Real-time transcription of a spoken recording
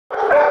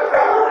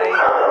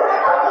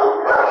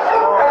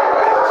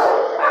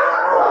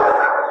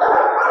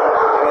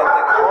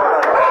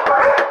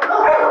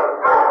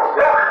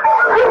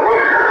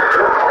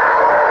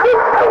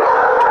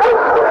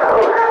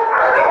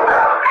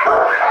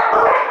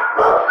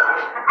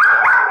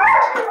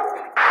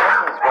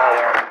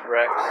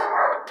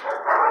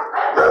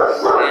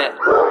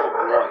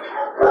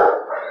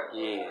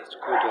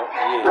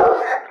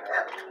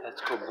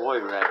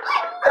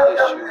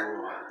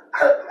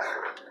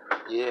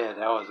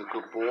a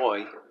good boy.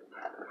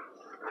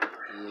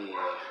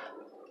 Yeah.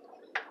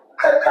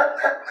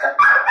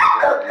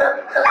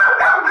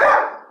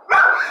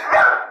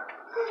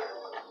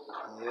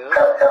 Yep.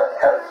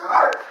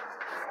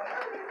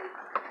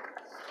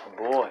 Good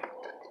boy.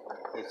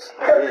 Yes,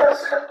 he is.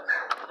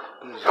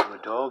 He's a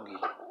good doggy.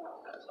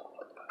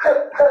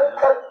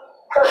 Yeah.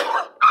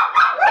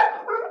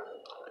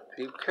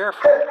 Be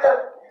careful.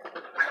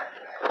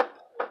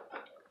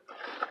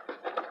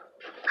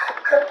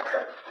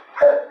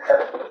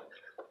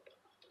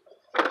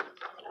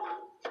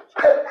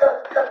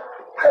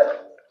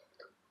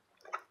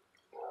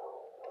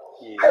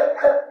 Yeah.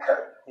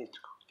 It's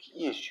good.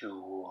 Yes,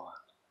 you are.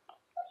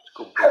 It's a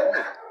good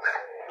boy.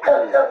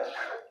 Yeah.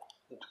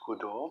 It's a good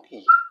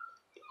doggy.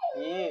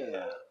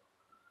 Yeah.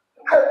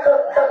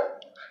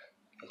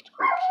 It's a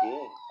good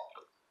kid.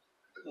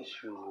 Yes,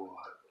 you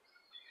are.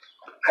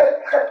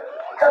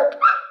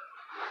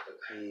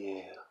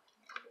 Yeah.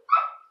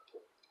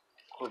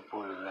 Good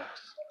boy, Rex.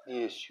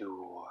 Yes, you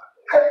are.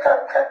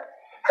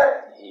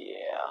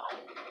 Yeah.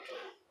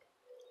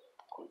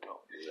 Good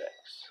doggy,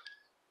 Rex.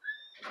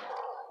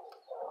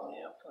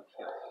 Yeah, look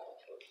here.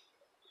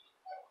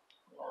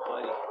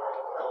 Buddy.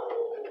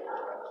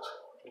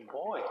 Good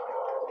boy.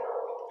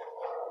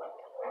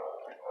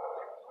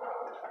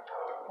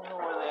 I wonder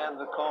where they have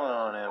the cone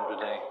on him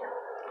today.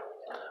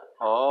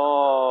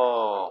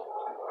 Oh.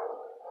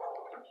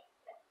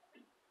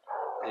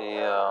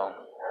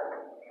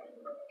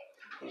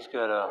 He's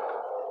got a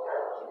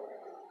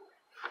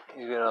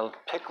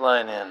pick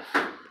line in.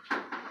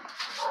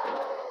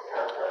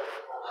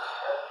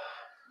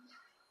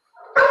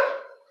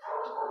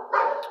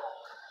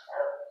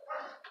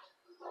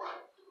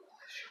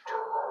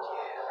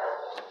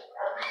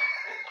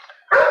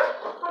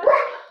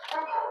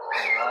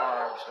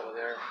 Arms over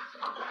there.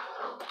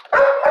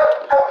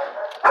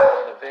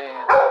 The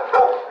vein.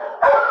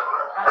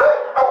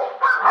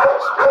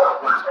 Spend a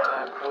bunch of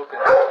time poking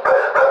it.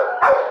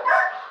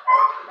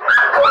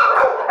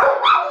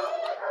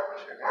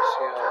 You're gonna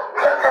see all the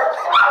birds.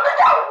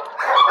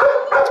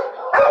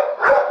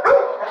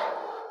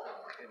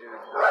 Okay, dude.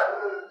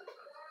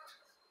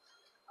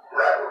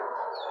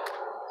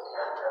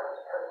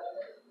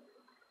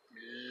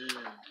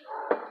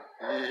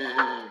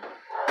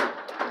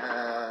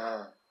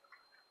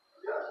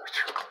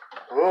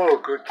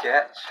 Oh, good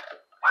catch.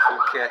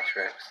 Good catch,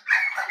 Rex.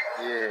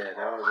 Yeah,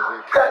 that was a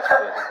good catch,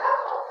 buddy.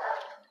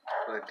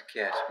 Good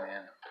catch,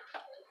 man.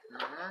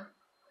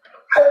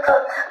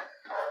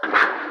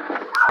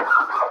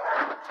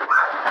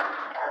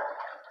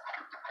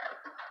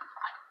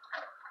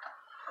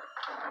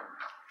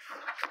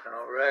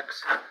 Oh, Rex.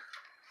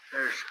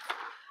 There's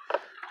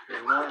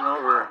one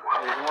over.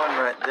 There's one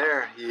right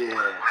there.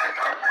 Yeah.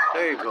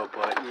 There you go,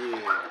 bud.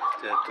 Yeah.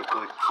 That's a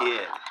good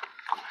kid.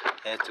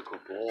 That's a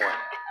good boy.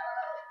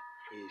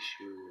 Yes,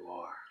 you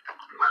are.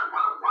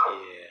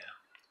 Yeah.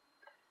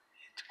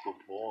 It's a good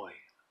boy.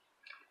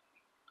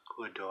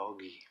 Good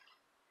doggy.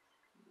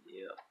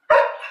 Yep.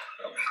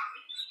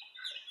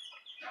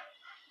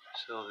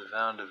 So they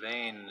found a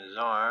vein in his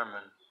arm,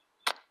 and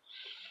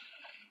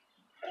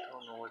I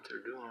don't know what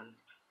they're doing.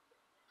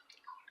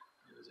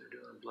 Maybe they're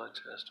doing a blood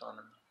test on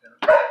him. Yeah.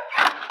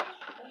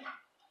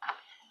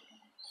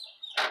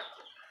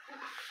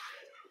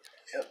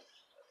 Yep.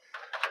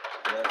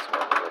 That's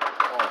what they're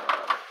calling on.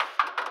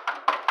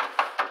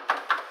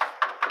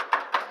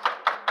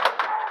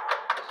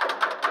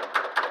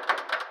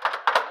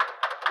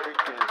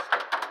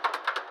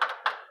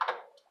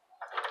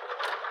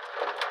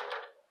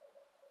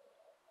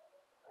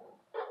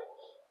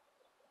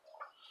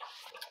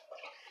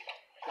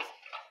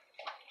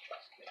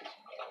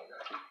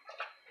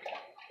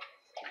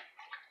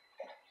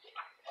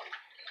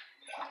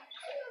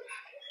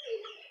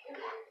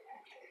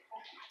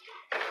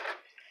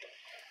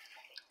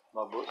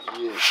 My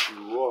yes,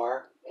 you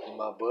are.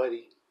 My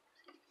buddy.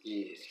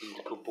 Yes, he's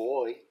a good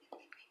boy.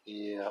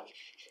 Yeah.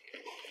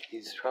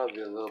 He's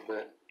probably a little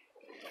bit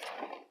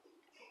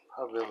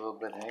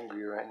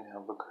angry right now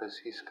because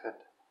he's got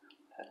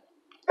that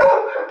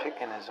pick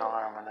in his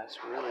arm, and that's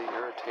really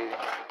irritating.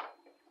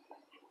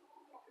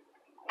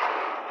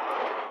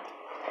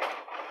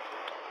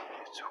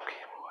 It's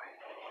okay, boy.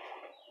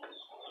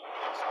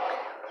 It's okay.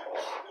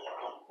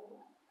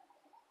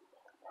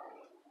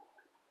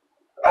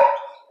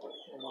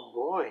 My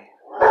boy.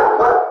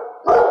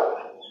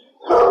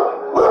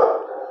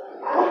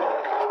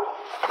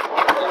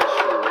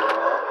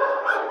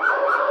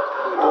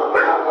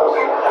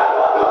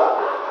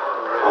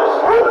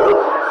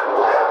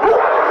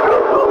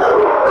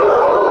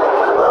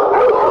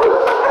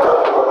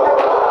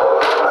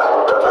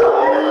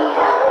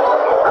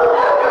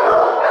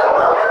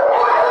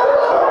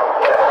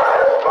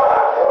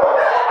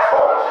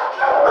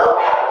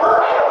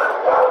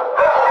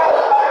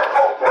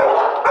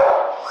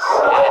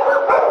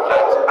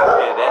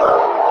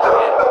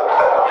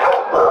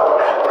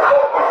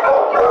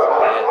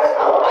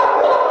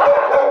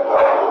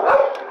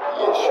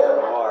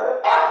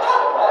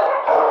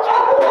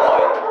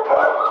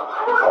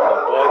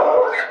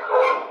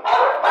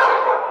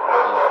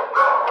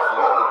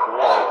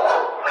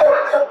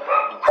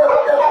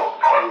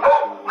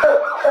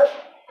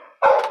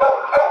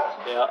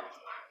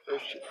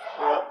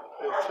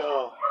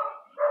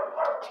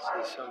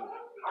 See some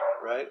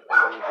right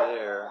over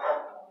there.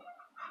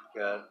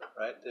 Got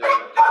right there.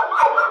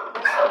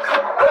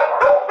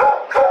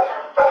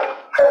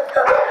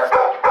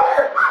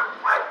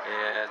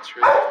 Yeah, it's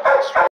really nice.